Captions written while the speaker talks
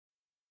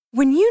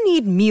When you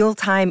need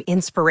mealtime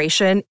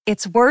inspiration,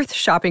 it's worth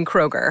shopping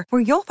Kroger,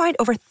 where you'll find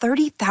over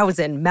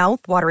 30,000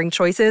 mouth-watering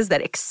choices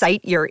that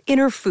excite your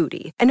inner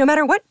foodie. And no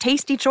matter what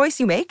tasty choice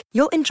you make,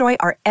 you'll enjoy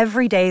our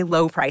everyday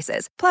low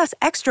prices, plus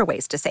extra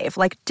ways to save,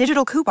 like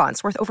digital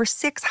coupons worth over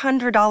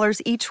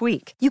 $600 each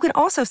week. You can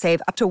also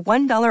save up to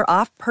 $1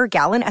 off per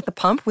gallon at the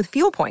pump with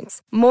fuel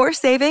points. More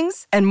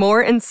savings and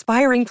more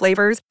inspiring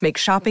flavors make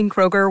shopping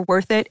Kroger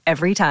worth it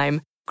every time.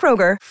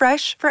 Kroger,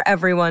 fresh for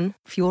everyone.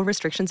 Fuel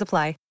restrictions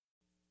apply.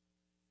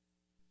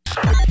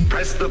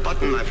 Press the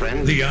button, my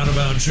friend. The Out of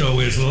Bounds Show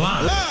is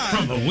live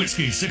from the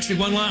Whiskey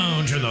 61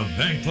 Lounge in the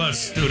Bank Plus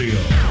studio.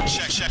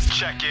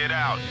 Check it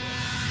out.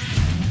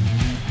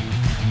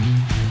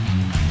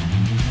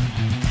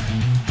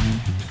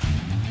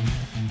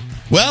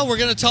 Well, we're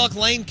going to talk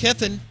Lane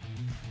Kiffin,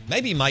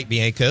 maybe Mike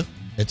Bianco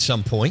at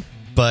some point,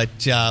 but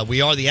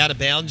we are the Out of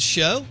Bounds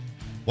Show,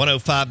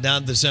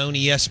 105.9 The Zone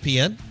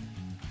ESPN.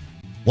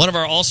 One of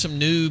our awesome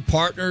new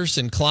partners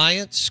and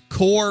clients,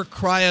 Core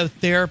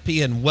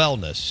Cryotherapy and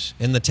Wellness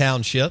in the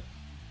Township,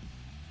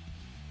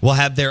 will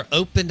have their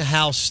open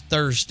house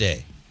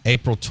Thursday,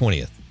 April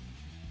 20th.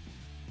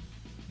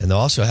 And they'll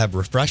also have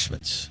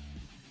refreshments,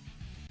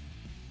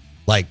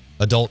 like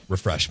adult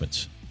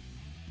refreshments,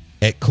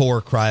 at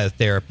Core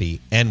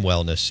Cryotherapy and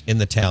Wellness in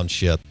the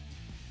Township.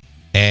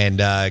 And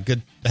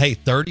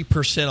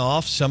 30%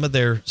 off some of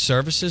their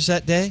services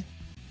that day,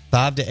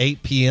 5 to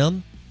 8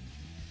 p.m.,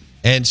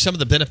 and some of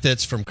the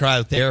benefits from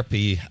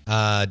cryotherapy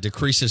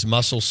decreases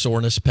muscle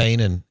soreness, pain,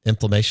 and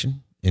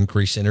inflammation,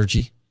 increase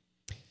energy,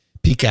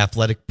 peak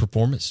athletic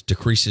performance,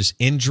 decreases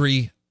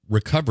injury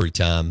recovery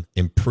time,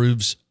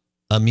 improves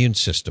immune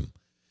system.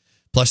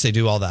 Plus, they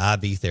do all the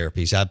IV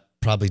therapies. I've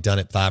probably done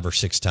it 5 or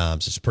 6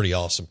 times. It's pretty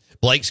awesome.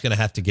 Blake's going to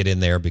have to get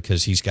in there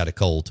because he's got a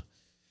cold.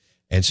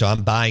 And so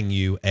I'm buying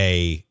you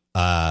a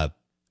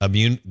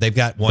immune. They've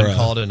got one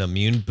called an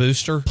immune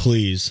booster.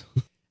 Please.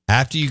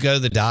 After you go to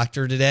the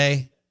doctor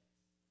today,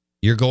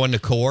 you're going to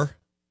Core,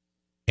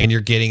 and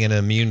you're getting an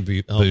immune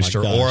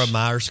booster or a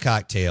Myers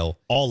cocktail.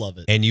 All of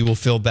it. And you will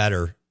feel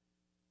better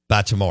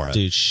by tomorrow.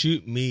 Dude,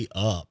 shoot me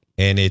up.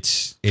 And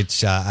it's IV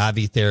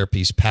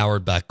therapies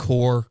powered by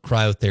Core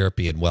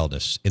Cryotherapy and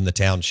Wellness in the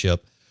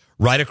Township,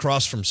 right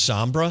across from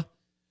Sombra,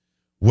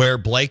 where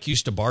Blake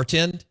used to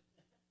bartend.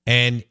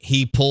 And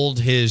he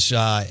pulled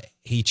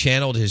he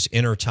channeled his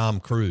inner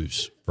Tom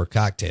Cruise for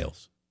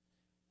cocktails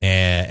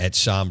at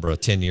Sombra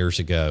 10 years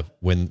ago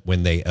when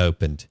they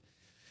opened.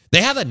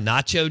 They have a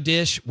nacho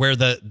dish where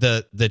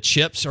the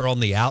chips are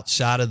on the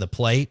outside of the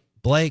plate,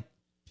 Blake,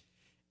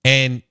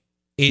 and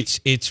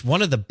it's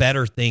one of the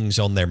better things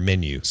on their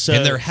menu. So,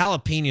 and their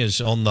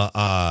jalapenos on the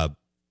I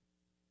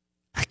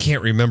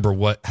can't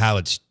remember how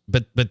it's,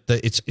 but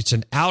it's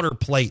an outer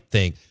plate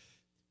thing.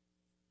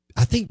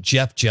 I think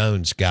Jeff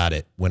Jones got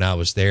it when I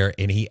was there,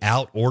 and he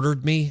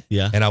out-ordered me,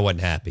 and I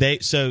wasn't happy.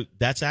 So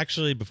that's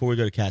actually, before we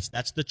go to Katz,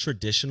 that's the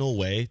traditional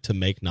way to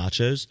make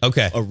nachos.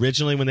 Okay.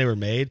 Originally, when they were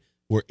made,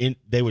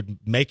 they would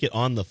make it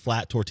on the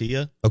flat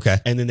tortilla,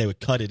 and then they would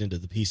cut it into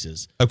the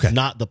pieces,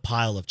 not the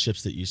pile of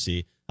chips that you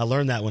see. I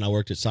learned that when I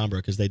worked at Sombra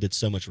because they did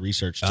so much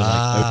research to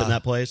open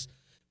that place.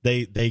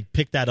 They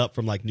picked that up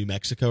from like New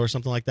Mexico or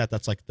something like that.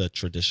 That's like the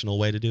traditional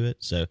way to do it.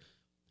 So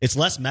it's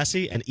less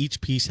messy, and each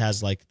piece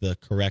has like the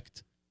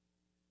correct,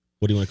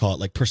 what do you want to call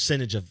it, like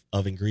percentage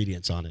of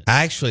ingredients on it.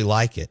 I actually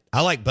like it. I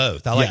like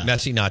both. I like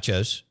messy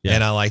nachos,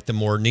 and I like the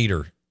more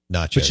neater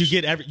nachos. But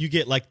you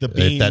get like the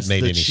beans,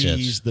 the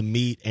cheese, the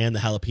meat, and the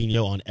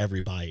jalapeno on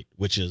every bite,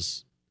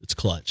 it's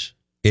clutch.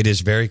 It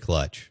is very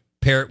clutch.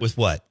 Pair it with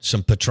what?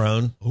 Some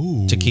Patron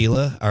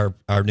tequila,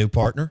 our new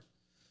partner,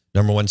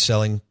 number 1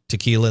 selling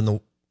tequila in the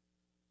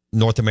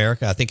North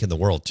America, I think in the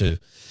world too.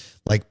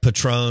 Like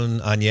Patron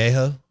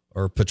Añejo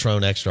or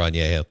Patron Extra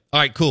Añejo. All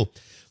right, cool.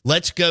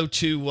 Let's go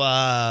to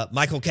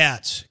Michael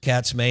Katz,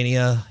 Katz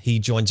Mania. He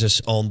joins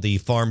us on the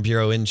Farm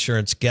Bureau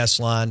Insurance guest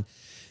line.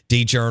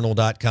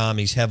 djournal.com.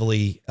 He's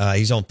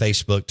he's on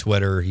Facebook,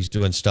 Twitter. He's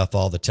doing stuff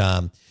all the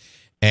time.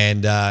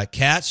 And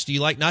Katz, do you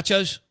like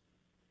nachos?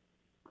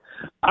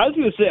 I was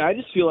going to say, I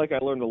just feel like I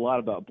learned a lot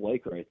about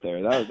Blake right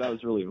there. That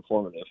was really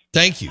informative.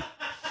 Thank you.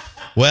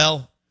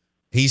 Well,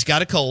 he's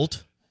got a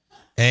cold,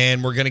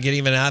 and we're going to get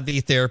him an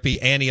IV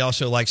therapy, and he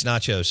also likes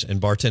nachos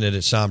and bartended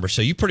at Sombra.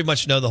 So you pretty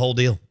much know the whole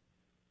deal.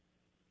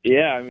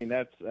 Yeah, I mean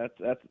that's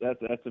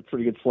a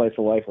pretty good slice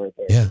of life right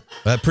there. Yeah,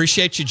 I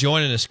appreciate you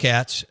joining us,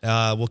 Katz.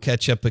 We'll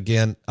catch up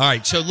again. All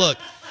right, so look,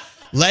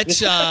 let's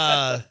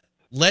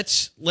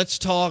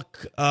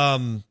talk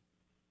Lane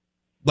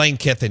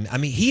Kiffin. I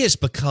mean, he has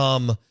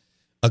become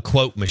a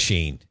quote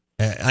machine.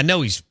 I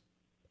know he's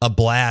a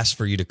blast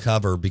for you to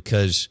cover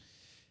because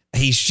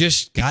he's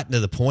just gotten to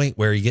the point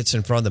where he gets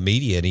in front of the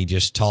media and he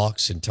just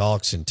talks and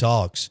talks and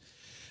talks.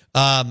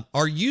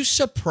 Are you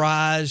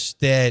surprised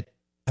that?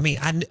 I mean,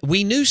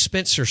 we knew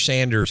Spencer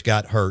Sanders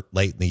got hurt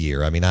late in the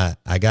year. I mean, I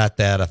got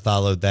that. I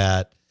followed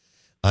that.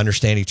 I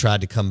understand he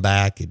tried to come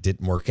back. It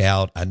didn't work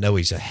out. I know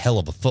he's a hell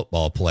of a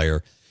football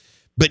player.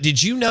 But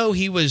did you know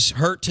he was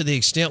hurt to the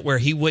extent where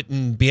he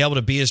wouldn't be able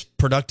to be as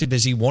productive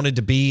as he wanted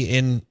to be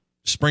in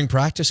spring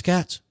practice,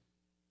 Cats?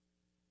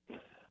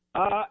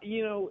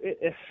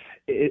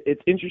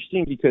 It's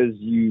interesting because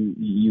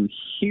you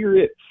hear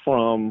it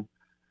from,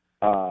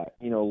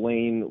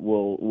 Lane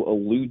will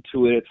allude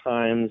to it at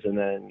times, and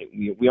then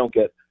we don't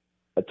get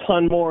a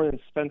ton more than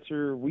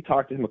Spencer. We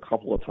talked to him a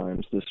couple of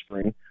times this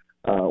spring.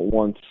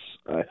 Once,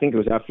 I think it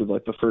was after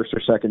like the first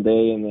or second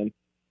day, and then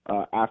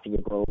after the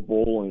Grove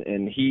Bowl,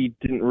 and he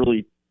didn't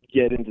really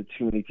get into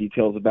too many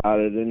details about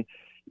it. And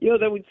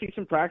then we'd see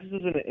some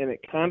practices, and it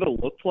kind of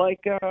looked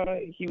like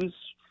he was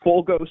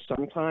full go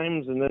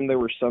sometimes, and then there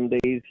were some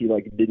days he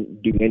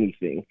didn't do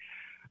anything.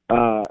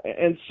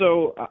 And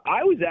so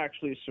I was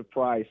actually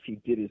surprised he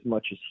did as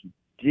much as he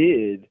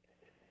did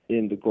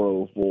in the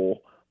Grove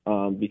Bowl,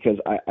 because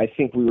I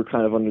think we were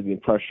kind of under the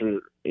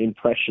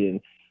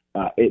impression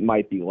it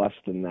might be less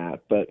than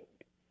that. But,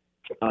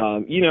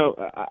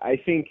 I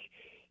think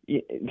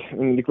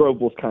the Grove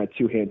Bowl is kind of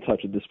two-hand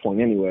touch at this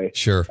point anyway.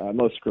 Sure.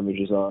 Most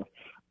scrimmages are.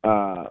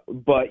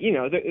 But,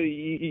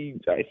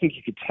 I think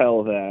you could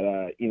tell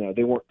that,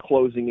 they weren't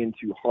closing in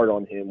too hard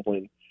on him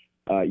when,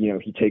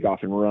 he'd take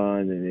off and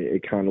run, and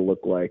it kind of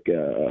looked like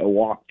a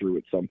walkthrough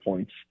at some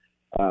points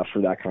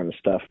for that kind of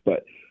stuff.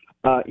 But,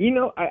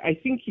 I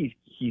think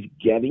he's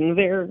getting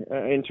there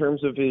in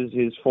terms of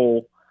his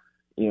full,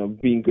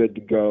 being good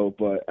to go.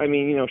 But,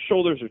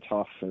 shoulders are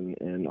tough,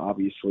 and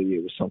obviously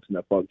it was something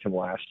that bugged him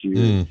last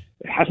year.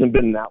 It hasn't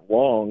been that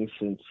long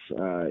since,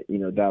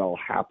 that all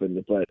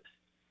happened. But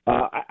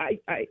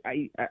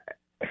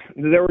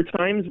there were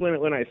times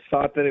when I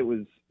thought that it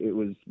was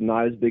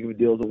not as big of a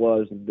deal as it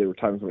was. There were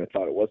times when I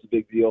thought it was a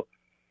big deal.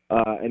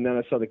 And then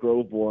I saw the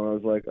Grove Bowl, and I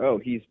was like, oh,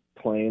 he's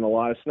playing a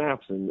lot of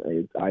snaps,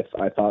 and I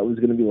thought it was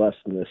going to be less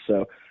than this.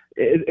 So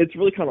it's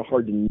really kind of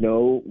hard to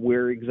know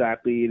where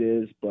exactly it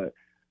is, but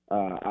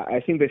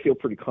I think they feel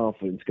pretty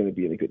confident it's going to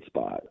be in a good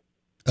spot.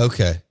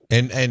 Okay.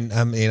 And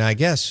I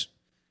guess,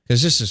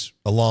 because this is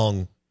a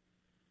long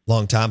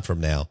time from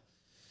now,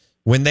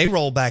 when they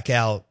roll back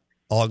out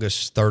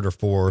August 3rd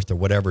or 4th or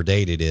whatever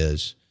date it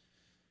is,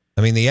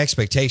 the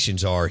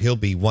expectations are he'll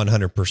be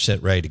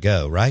 100% ready to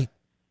go, right?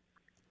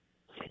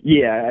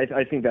 Yeah,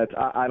 I think that's.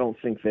 I don't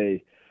think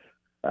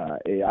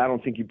I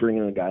don't think you bring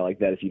in a guy like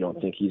that if you don't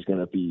think he's going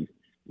to be,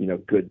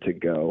 good to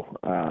go.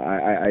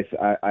 I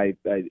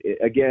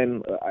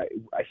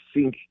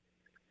think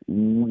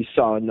we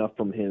saw enough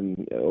from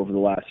him over the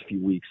last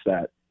few weeks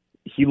that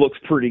he looks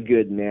pretty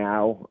good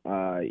now.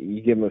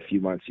 You give him a few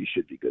months, he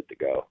should be good to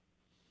go.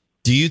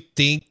 Do you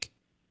think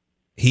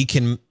he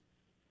can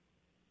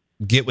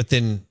get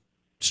within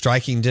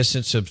striking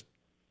distance of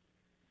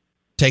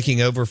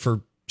taking over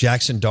for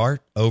Jackson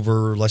Dart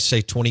over, let's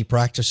say, 20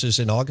 practices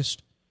in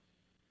August?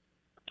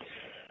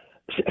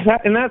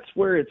 And that's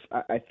where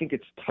I think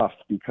it's tough,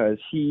 because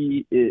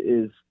he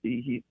as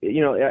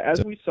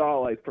we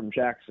saw from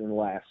Jackson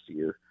last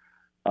year,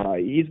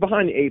 he's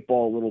behind the eight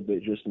ball a little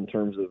bit just in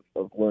terms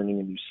of learning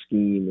a new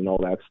scheme and all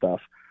that stuff.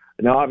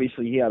 Now,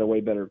 obviously, he had a way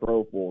better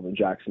Grove Bowl than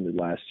Jackson did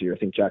last year. I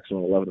think Jackson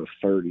went 11 of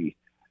 30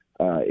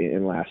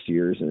 in last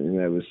year's, and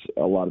that was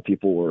a lot of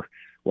people were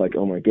like,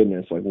 "Oh my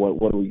goodness,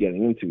 what are we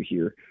getting into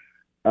here?"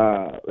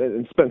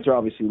 And Spencer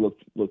obviously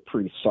looked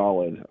pretty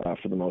solid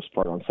for the most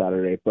part on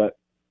Saturday, but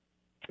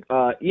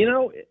I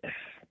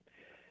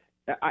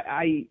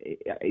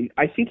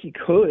think he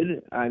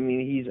could.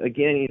 He's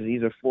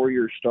a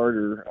 4-year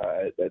starter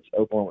at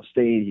Oklahoma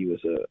State. He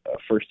was a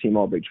first-team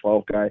All Big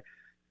 12 guy.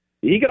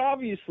 He could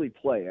obviously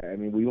play.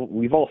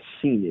 We've all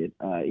seen it.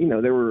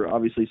 There were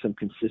obviously some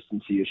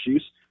consistency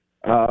issues,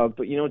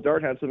 but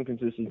Dart had some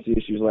consistency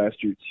issues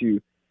last year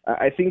too.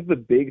 I think the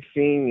big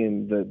thing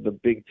and the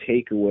big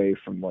takeaway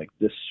from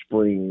this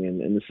spring,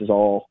 and this is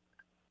all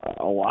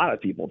a lot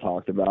of people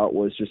talked about,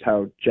 was just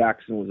how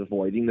Jackson was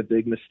avoiding the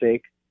big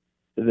mistake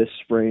this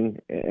spring.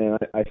 And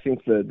I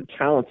think the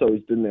talent's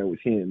always been there with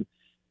him,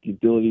 the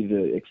ability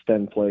to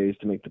extend plays,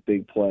 to make the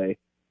big play,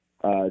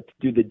 to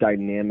do the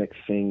dynamic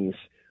things.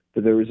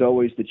 But there was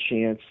always the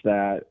chance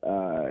that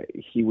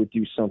he would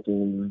do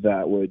something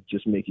that would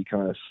just make you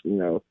kind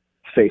of,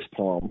 face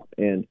palm.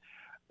 And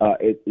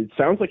it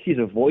sounds like he's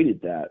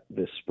avoided that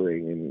this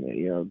spring.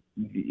 And,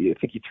 I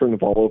think he turned the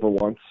ball over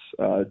once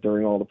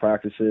during all the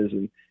practices,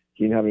 and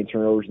he didn't have any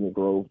turnovers in the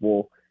Grove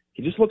Bowl.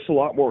 He just looks a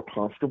lot more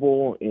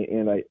comfortable.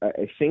 And I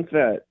think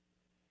that,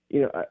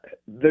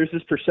 there's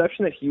this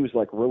perception that he was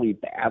really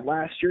bad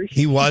last year.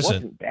 He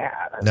wasn't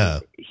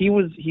bad. He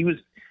was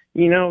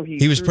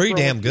pretty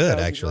damn good,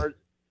 actually. Yards.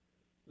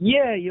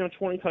 Yeah,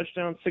 20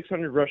 touchdowns,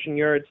 600 rushing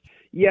yards.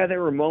 Yeah,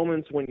 there were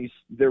moments when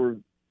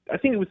I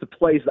think it was the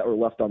plays that were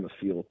left on the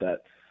field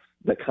that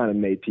kind of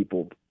made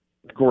people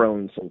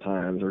groan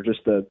sometimes, or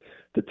just the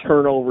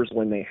turnovers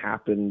when they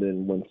happened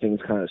and when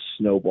things kind of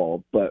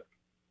snowballed. But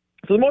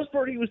for the most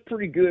part, he was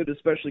pretty good,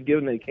 especially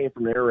given that he came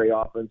from an air raid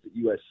offense at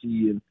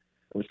USC and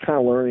was kind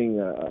of learning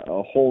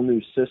a whole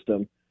new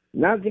system.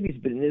 Now that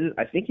he's been in it,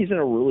 I think he's in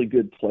a really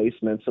good place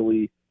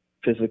mentally,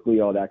 physically,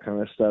 all that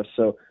kind of stuff.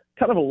 So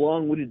kind of a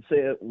long-winded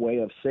way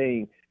of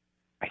saying,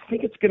 I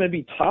think it's going to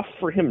be tough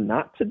for him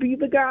not to be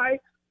the guy.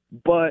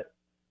 But,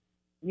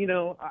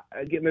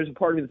 again, there's a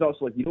part of me that's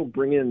also you don't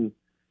bring in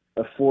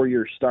a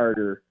 4-year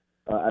starter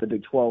at a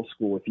Big 12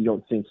 school if you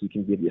don't think he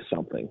can give you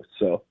something.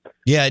 So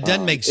yeah, it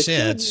doesn't make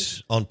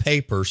sense on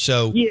paper.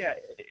 So yeah,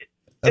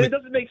 and it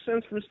doesn't make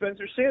sense from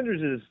Spencer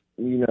Sanders'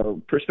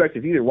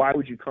 perspective either. Why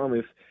would you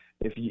come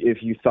if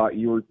you thought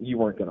you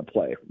weren't going to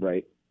play,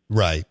 right?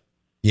 Right.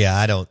 Yeah,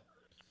 I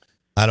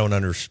don't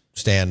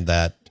understand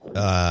that.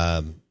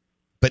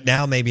 But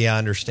now maybe I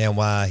understand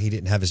why he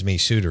didn't have as many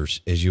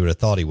suitors as you would have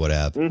thought he would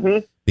have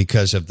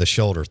because of the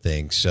shoulder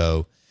thing.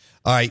 So,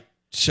 all right.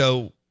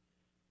 So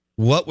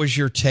what was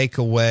your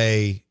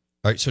takeaway?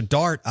 All right. So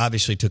Dart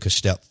obviously took a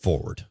step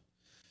forward.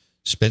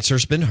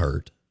 Spencer's been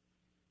hurt.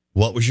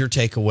 What was your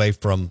takeaway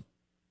from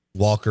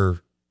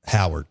Walker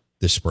Howard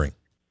this spring?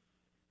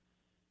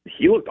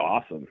 He looked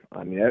awesome.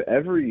 I mean,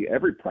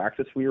 every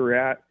practice we were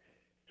at,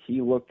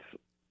 he looked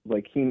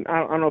like I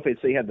don't know if they'd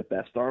say he had the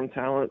best arm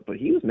talent, but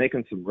he was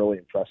making some really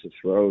impressive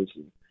throws.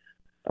 And,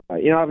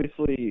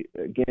 obviously,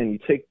 again, you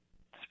take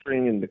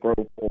spring and the growth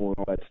and all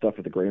that stuff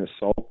with a grain of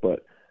salt,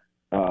 but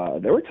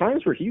there were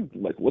times where he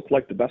looked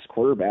like the best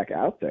quarterback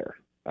out there,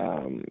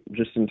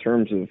 just in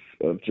terms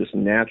of just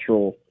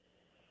natural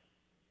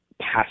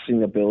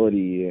passing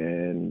ability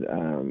and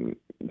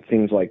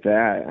things like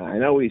that. I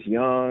know he's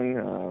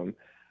young,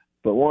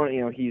 but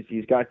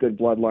he's got good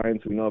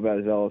bloodlines. We know about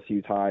his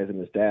LSU ties and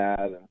his dad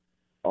and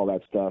all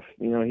that stuff.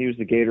 He was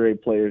the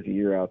Gatorade Player of the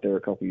Year out there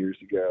a couple years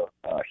ago.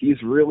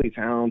 He's really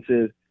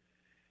talented.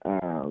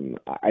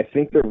 I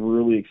think they're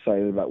really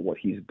excited about what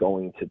he's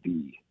going to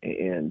be,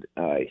 and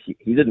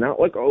he did not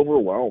look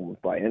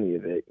overwhelmed by any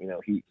of it.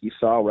 He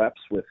saw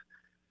reps with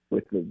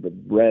the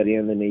red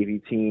and the Navy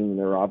team.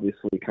 They're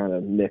obviously kind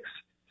of mixed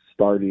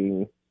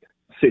starting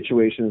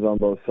situations on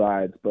both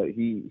sides, but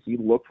he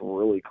looked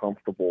really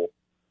comfortable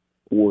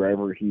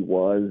wherever he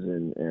was,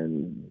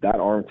 and that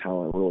arm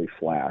talent really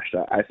flashed.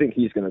 I think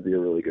he's going to be a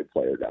really good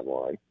player down the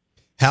line.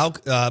 How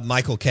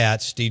Michael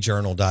Katz,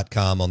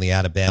 DJournal.com on the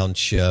Out of Bounds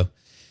show.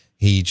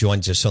 He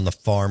joins us on the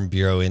Farm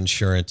Bureau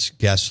Insurance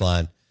guest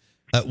line.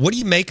 What do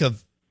you make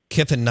of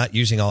Kiffin not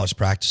using all his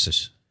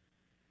practices?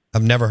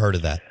 I've never heard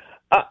of that.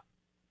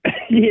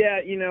 Yeah,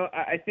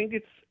 I think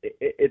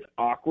it's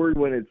awkward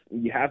when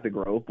you have the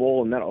Grove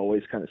Bowl, and that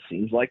always kind of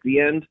seems like the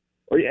end.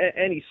 Or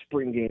any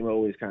spring game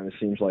always kind of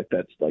seems like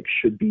that's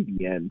should be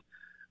the end.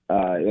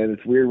 And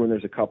it's weird when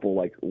there's a couple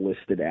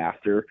listed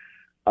after.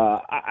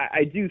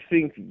 I do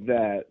think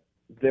that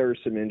there are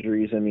some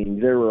injuries. I mean,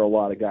 there were a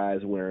lot of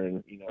guys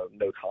wearing,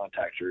 no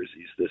contact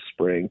jerseys this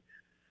spring.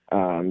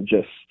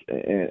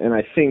 And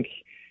I think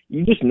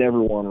you just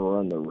never want to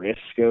run the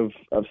risk of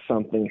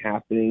something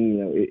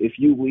happening. If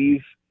you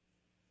leave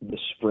the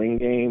spring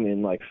game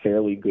in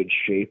fairly good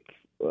shape,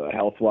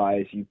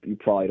 health-wise, you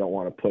probably don't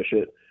want to push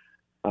it.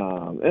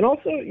 And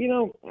also,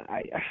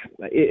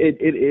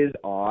 it is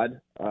odd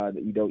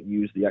that you don't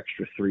use the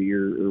extra 3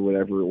 or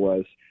whatever it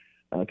was.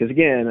 Because,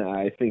 again,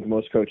 I think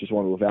most coaches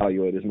want to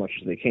evaluate as much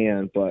as they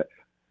can. But,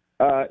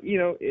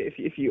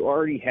 if you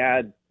already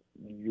had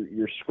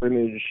your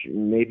scrimmage,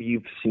 maybe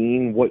you've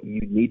seen what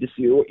you need to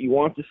see or what you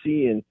want to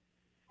see. And,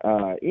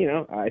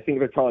 I think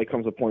there probably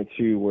comes a point,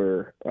 too,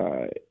 where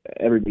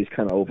everybody's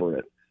kind of over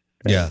it.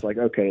 And yeah. It's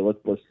okay,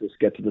 let's just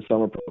get to the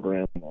summer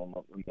program and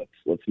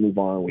let's move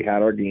on. We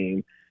had our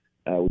game.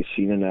 We've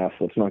seen enough.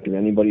 Let's not get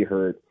anybody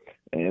hurt,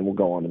 and we'll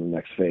go on to the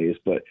next phase.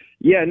 But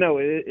yeah, no,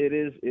 it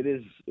is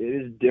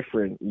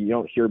different. You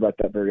don't hear about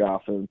that very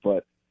often,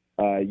 but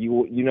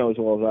you know as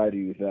well as I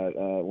do that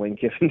Lane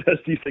Kiffin does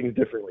these things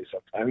differently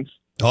sometimes.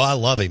 Oh, I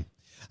love him,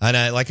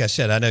 and like I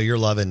said, I know you're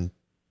loving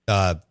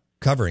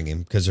covering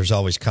him because there's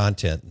always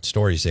content and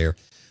stories there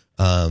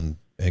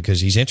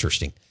because he's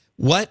interesting.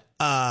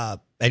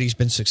 And he's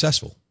been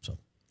successful. So,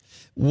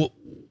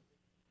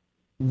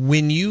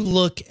 when you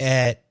look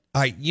at,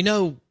 all right,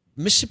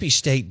 Mississippi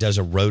State does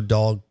a Road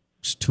Dogs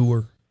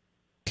tour,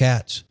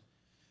 Cats.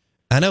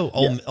 I know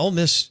Ole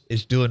Miss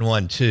is doing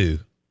one too.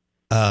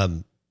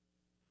 You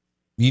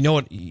know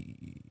what?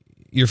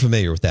 You're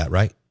familiar with that,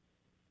 right?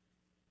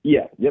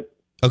 Yeah. Yep.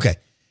 Okay.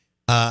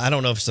 I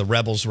don't know if it's the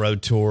Rebels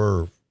Road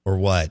Tour or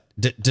what.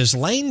 Does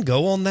Lane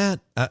go on that?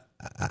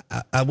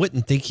 I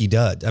wouldn't think he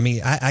does. I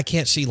mean, I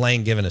can't see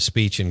Lane giving a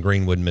speech in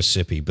Greenwood,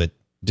 Mississippi,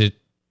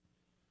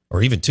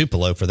 or even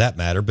Tupelo for that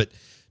matter. But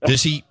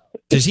does he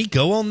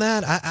go on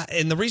that?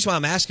 And the reason why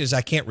I'm asking is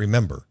I can't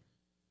remember.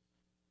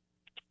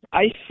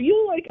 I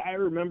feel like I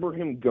remember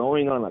him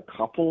going on a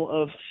couple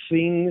of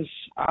things.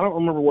 I don't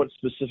remember what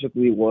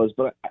specifically it was,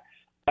 but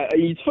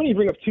it's funny you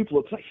bring up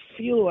Tupelo because I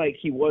feel like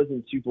he was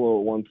in Tupelo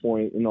at one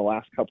point in the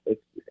last couple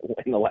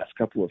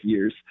of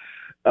years,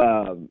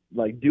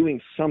 doing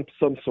some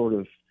sort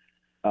of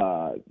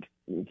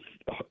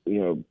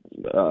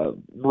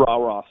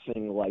rah-rah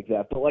thing like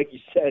that. But like you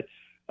said,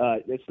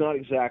 it's not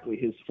exactly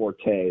his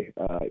forte.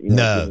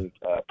 No.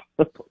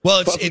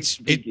 Well,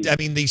 I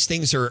mean, these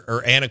things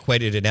are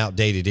antiquated and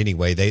outdated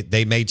anyway.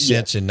 They made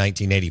sense in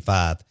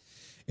 1985.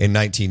 In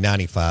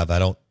 1995, I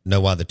don't know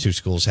why the two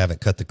schools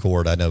haven't cut the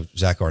cord. I know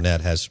Zach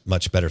Arnett has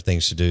much better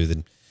things to do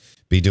than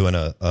be doing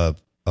a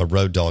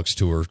Road Dogs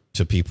tour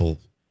to people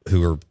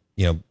who are,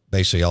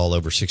 basically all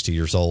over 60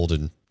 years old.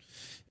 And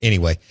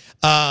anyway,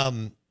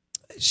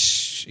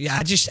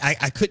 yeah,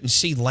 I couldn't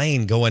see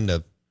Lane going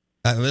to.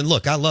 I mean,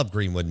 look, I love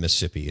Greenwood,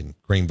 Mississippi, and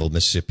Greenville,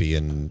 Mississippi,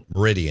 and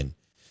Meridian,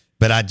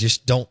 but I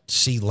just don't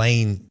see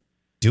Lane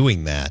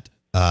doing that.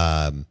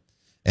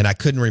 And I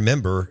couldn't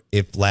remember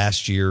if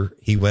last year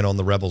he went on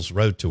the Rebels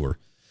Road Tour.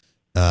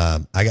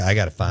 I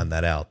got to find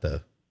that out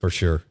though for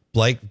sure.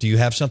 Blake, do you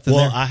have something?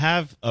 Well, there? I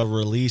have a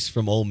release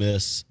from Ole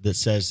Miss that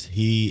says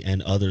he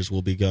and others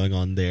will be going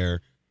on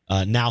their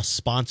now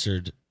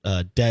sponsored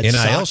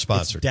NIL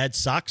sponsored Dead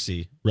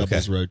Soxy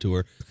Rebels Road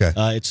Tour. Okay.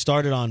 It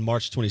started on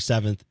March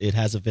 27th. It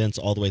has events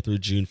all the way through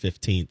June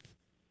 15th.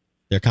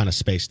 They're kind of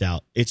spaced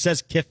out. It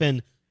says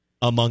Kiffin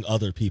among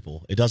other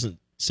people. It doesn't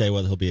say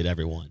whether he'll be at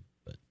every one,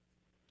 but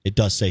it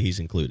does say he's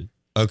included.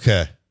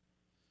 Okay.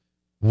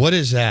 What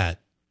is that?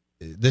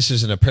 This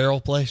is an apparel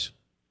place?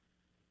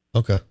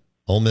 Okay.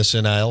 Ole Miss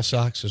NIL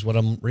socks is what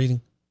I'm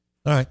reading.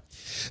 All right.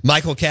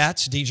 Michael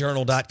Katz,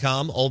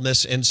 djournal.com, Ole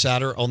Miss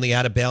Insider on the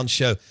Out of Bounds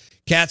show.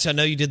 Katz, I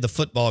know you did the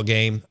football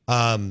game.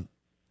 How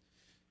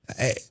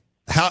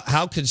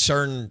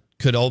concerned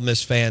could Ole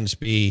Miss fans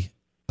be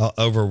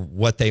over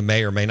what they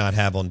may or may not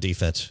have on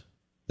defense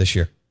this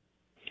year?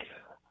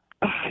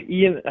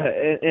 Yeah,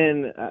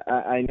 and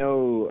I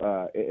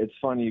know it's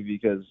funny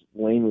because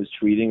Lane was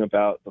tweeting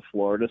about the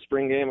Florida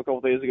spring game a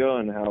couple days ago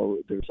and how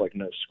there's like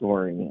no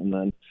scoring, and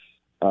then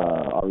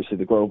obviously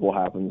the Global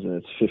happens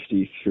and it's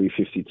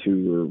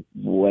 53-52 or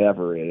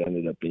whatever it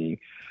ended up being.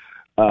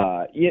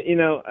 You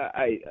know,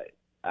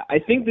 I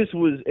think this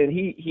was, and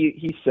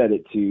he said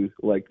it too.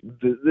 Like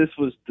this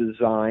was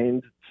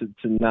designed to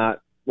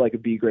not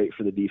like be great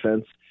for the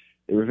defense.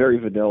 They were very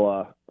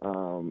vanilla.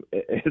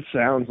 It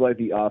sounds like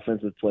the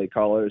offensive play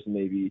callers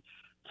maybe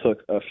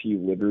took a few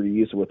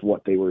liberties with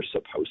what they were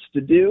supposed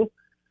to do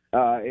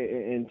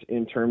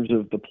in terms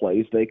of the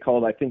plays they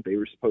called. I think they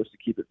were supposed to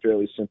keep it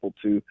fairly simple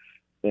too,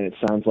 and it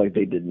sounds like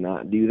they did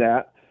not do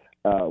that,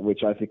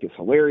 which I think is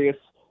hilarious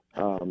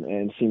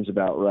and seems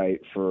about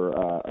right for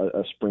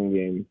a spring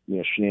game, you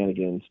know,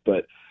 shenanigans.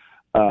 But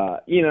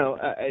you know,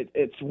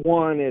 it's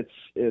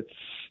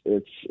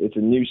a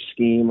new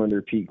scheme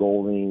under Pete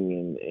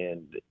Golding,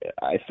 and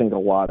I think a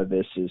lot of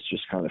this is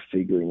just kind of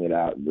figuring it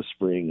out in the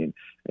spring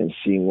and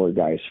seeing where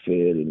guys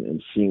fit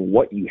and seeing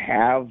what you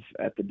have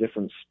at the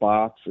different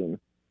spots. And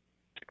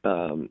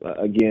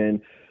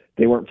again,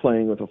 they weren't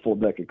playing with a full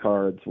deck of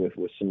cards with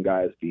some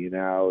guys being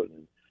out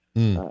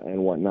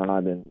and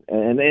whatnot, and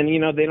you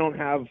know, they don't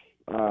have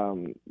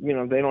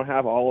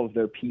all of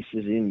their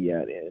pieces in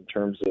yet in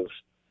terms of.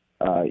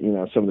 You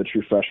know, some of the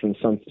true freshmen,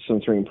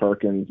 Centurion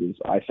Perkins is,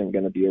 I think,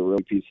 going to be a real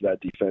piece of that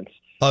defense.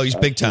 Oh, he's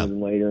big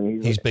time. Later,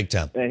 and he's big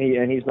time,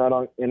 and he's not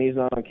on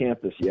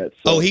campus yet.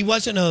 So, So, he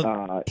wasn't a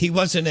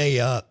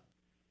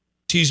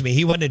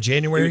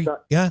January.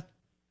 Yeah.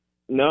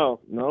 No,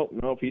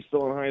 he's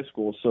still in high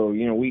school. So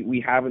you know,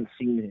 we haven't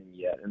seen him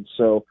yet, and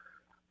so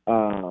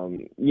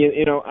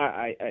you know,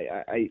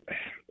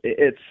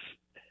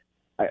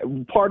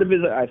 part of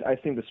it. I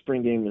think the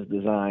spring game is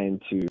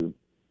designed to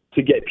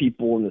get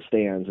people in the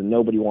stands, and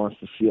nobody wants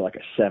to see like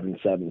a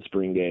 7-7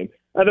 spring game.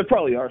 There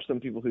probably are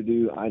some people who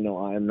do. I know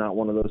I am not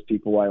one of those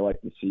people. I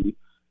like to see,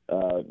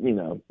 you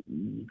know,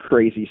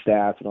 crazy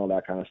stats and all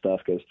that kind of stuff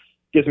because it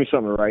gives me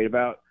something to write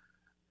about.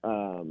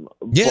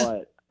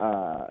 Yeah.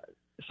 But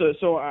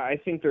so I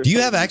think there's. Do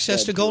you have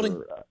access to Golding,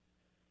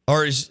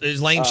 or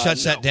is Lane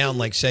shuts that down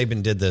like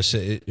Saban did this?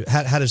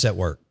 How does that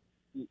work?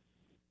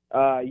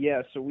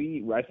 Yeah. So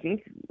I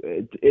think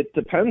it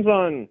depends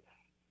on.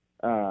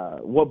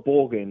 What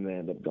bowl game they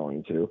end up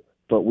going to,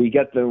 but we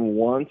get them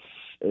once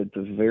at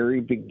the very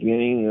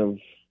beginning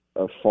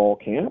of fall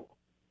camp,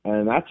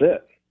 and that's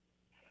it.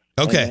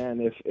 Okay.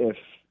 And if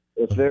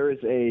there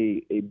is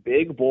a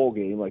big bowl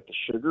game like the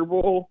Sugar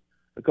Bowl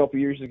a couple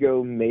years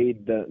ago,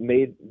 made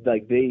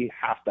like they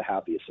have to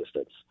have the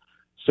assistants,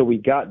 so we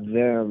got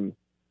them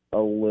a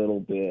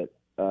little bit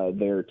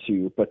there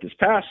too. But this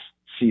past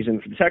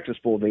season for the Texas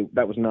Bowl,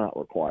 that was not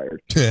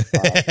required. So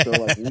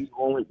like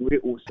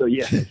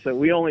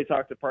we only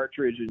talked to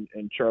Partridge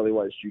and Charlie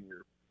Weiss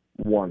Jr.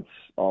 once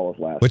all of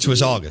last, which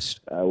was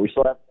August. We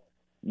still have,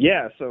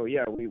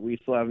 we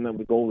still have them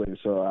with Golding.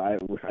 So I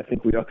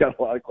think we all got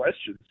a lot of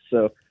questions.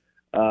 So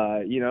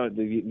you know,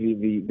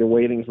 the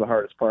waiting's the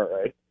hardest part,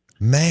 right?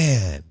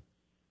 Man,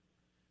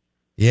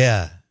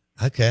 yeah.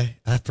 Okay,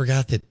 I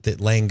forgot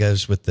that Lane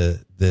goes with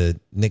the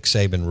Nick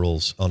Saban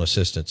rules on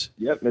assistants.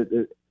 Yep,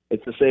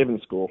 it's a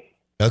Saban school.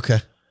 Okay,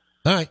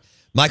 all right.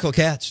 Michael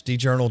Katz,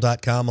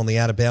 djournal.com on the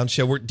Out of Bounds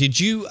show.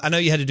 I know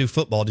you had to do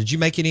football. Did you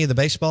make any of the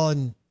baseball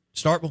in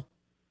Starkville?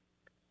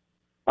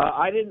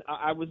 I didn't.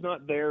 I was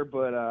not there,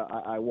 but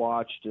I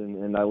watched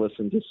and I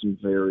listened to some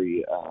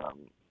very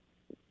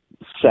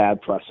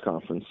sad press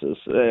conferences.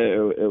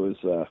 It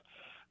was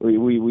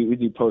we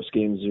do post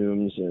game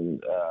Zooms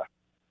and.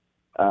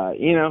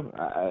 You know,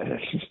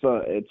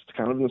 it's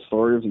kind of the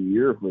story of the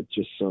year with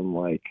just some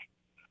like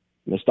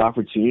missed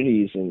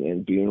opportunities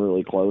and being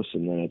really close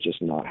and then it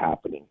just not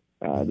happening.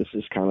 This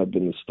has kind of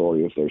been the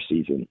story of their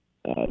season,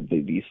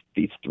 these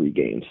 3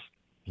 games.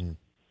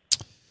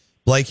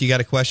 Blake, you got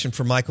a question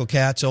for Michael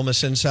Katz, Ole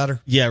Miss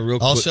Insider? Yeah, real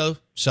quick. Also,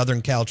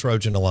 Southern Cal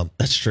Trojan alum.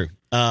 That's true.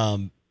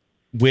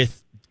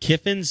 With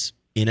Kiffin's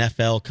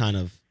NFL kind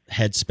of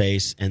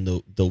headspace and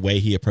the way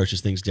he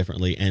approaches things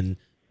differently and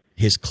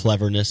his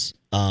cleverness,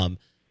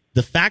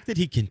 the fact that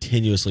he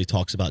continuously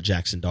talks about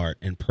Jackson Dart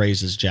and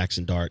praises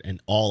Jackson Dart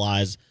and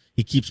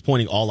he keeps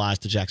pointing all eyes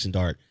to Jackson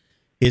Dart,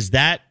 is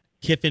that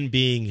Kiffin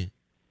being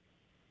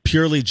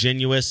purely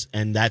genuine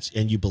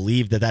and you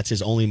believe that that's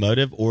his only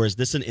motive, or is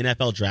this an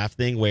NFL draft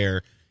thing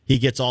where he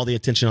gets all the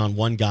attention on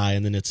one guy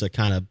and then it's a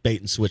kind of bait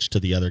and switch to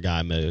the other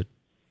guy mode?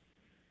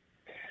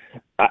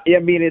 I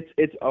mean,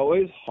 it's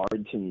always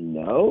hard to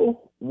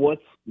know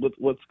what's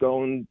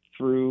going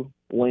through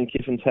Lane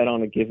Kiffin's head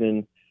on a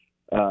given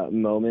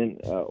moment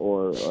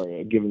or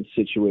a given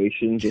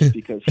situation, just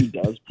because he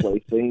does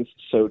play things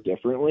so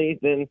differently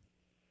than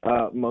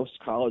most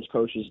college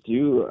coaches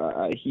do.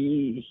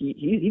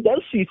 He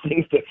does see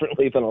things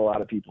differently than a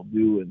lot of people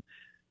do,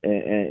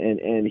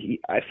 and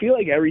I feel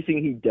like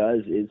everything he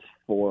does is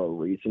for a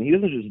reason. He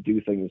doesn't just do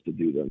things to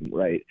do them,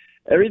 right?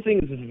 Everything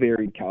is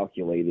very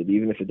calculated,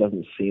 even if it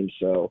doesn't seem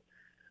so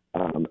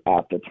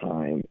at the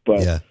time.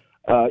 But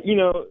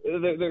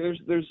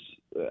there's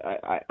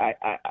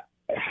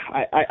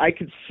I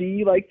could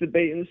see like the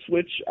bait and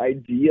switch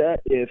idea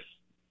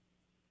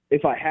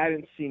if I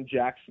hadn't seen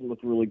Jackson look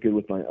really good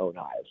with my own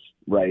eyes,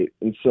 right?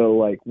 And so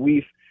like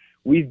we've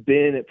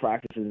been at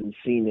practices and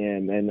seen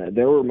him, and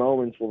there were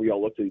moments where we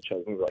all looked at each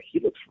other and we were like, he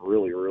looks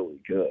really, really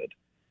good.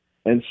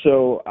 And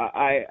so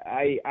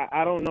I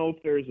don't know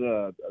if there's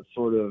a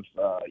sort of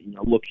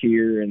look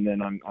here and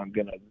then I'm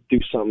gonna do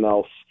something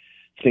else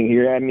thing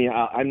here. I mean,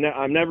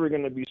 I'm never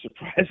gonna be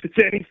surprised with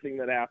anything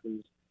that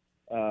happens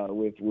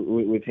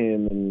with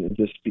him, and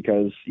just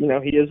because he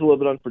is a little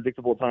bit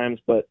unpredictable at times,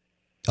 but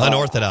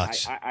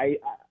unorthodox.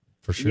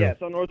 For sure. Yeah,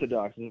 it's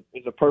unorthodox.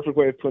 It's a perfect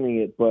way of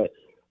putting it, but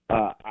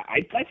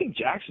I think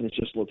Jackson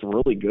just looks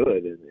really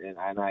good,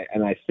 and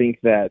I think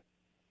that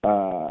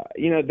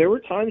there were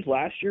times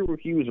last year where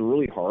he was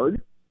really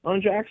hard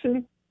on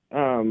Jackson.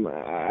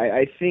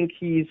 I think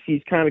he's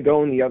kind of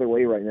going the other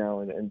way right now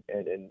and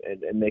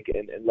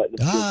making and letting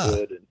him feel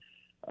good, and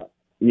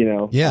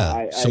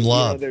some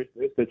love. There's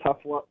the tough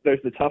love.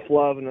 There's the tough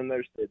love, and then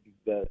there's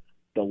the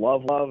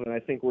love, and I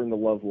think we're in the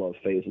love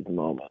phase at the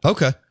moment.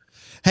 Okay.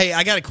 Hey,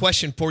 I got a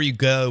question before you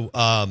go,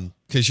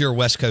 because you're a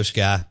West Coast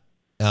guy.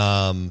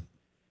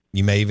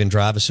 You may even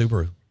drive a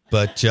Subaru,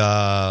 but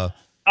I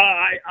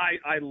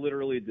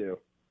literally do.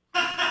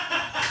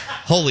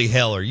 Holy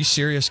hell, are you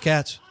serious,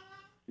 Katz?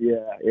 Yeah,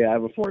 I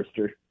have a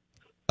Forester.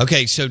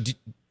 Okay, so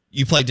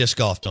you play disc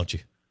golf, don't you?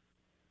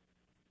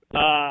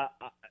 Oh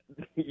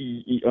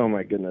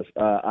my goodness.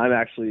 I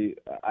actually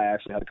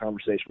had a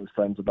conversation with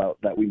friends about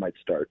that we might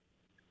start.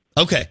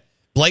 Okay.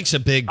 Blake's a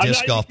big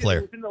disc golf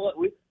player.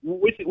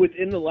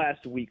 Within the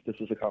last week, this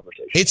was a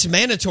conversation. It's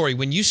mandatory.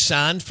 When you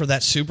signed for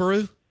that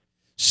Subaru,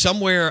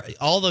 somewhere,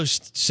 all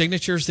those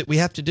signatures that we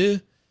have to do,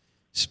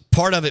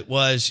 part of it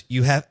was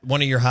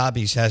one of your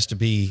hobbies has to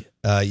be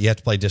you have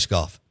to play disc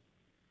golf.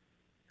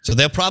 So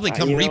they'll probably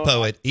come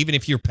repo it, even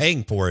if you're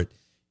paying for it,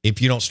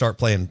 if you don't start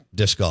playing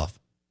disc golf.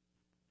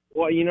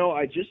 Well,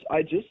 I just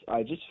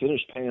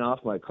finished paying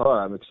off my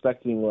car. I'm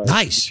expecting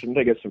nice. Shouldn't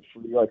I get some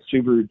free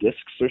Subaru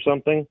discs or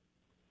something?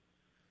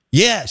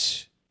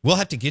 Yes, we'll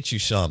have to get you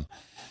some.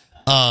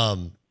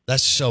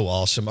 That's so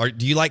awesome.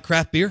 Do you like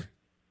craft beer?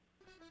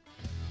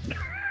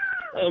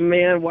 Oh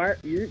man, why are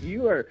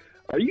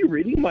you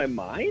reading my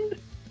mind?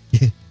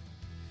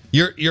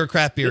 You're a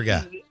craft beer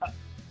guy.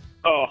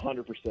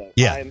 100%.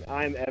 Yeah,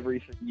 I'm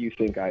everything you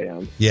think I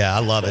am. Yeah, I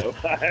love it.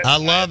 I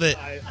love it.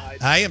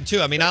 I am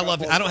too. I mean, I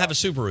don't have a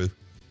Subaru,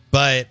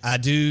 but I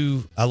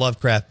love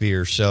craft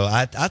beer. So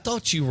I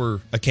thought you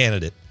were a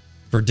candidate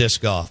for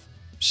disc golf.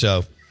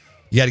 So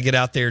you got to get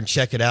out there and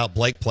check it out.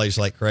 Blake plays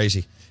like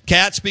crazy.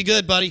 Katz, be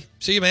good, buddy.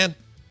 See you, man.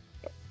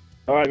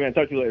 All right, man.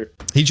 Talk to you later.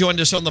 He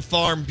joined us on the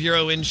Farm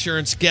Bureau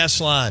Insurance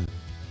guest line.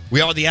 We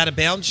are the Out of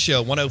Bounds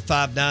Show,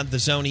 105.9 The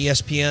Zone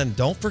ESPN.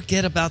 Don't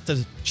forget about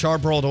the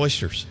charbroiled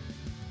oysters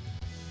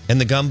and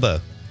the gumbo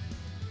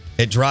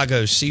at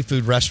Drago's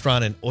Seafood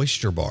Restaurant and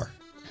Oyster Bar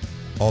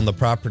on the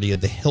property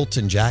of the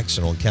Hilton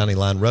Jackson on County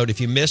Line Road.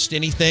 If you missed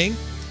anything,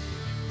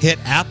 hit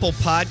Apple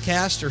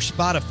Podcast or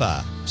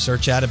Spotify.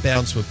 Search Out of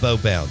Bounds with Bo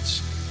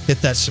Bounds.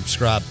 Hit that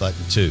subscribe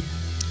button, too.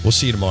 We'll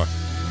see you tomorrow.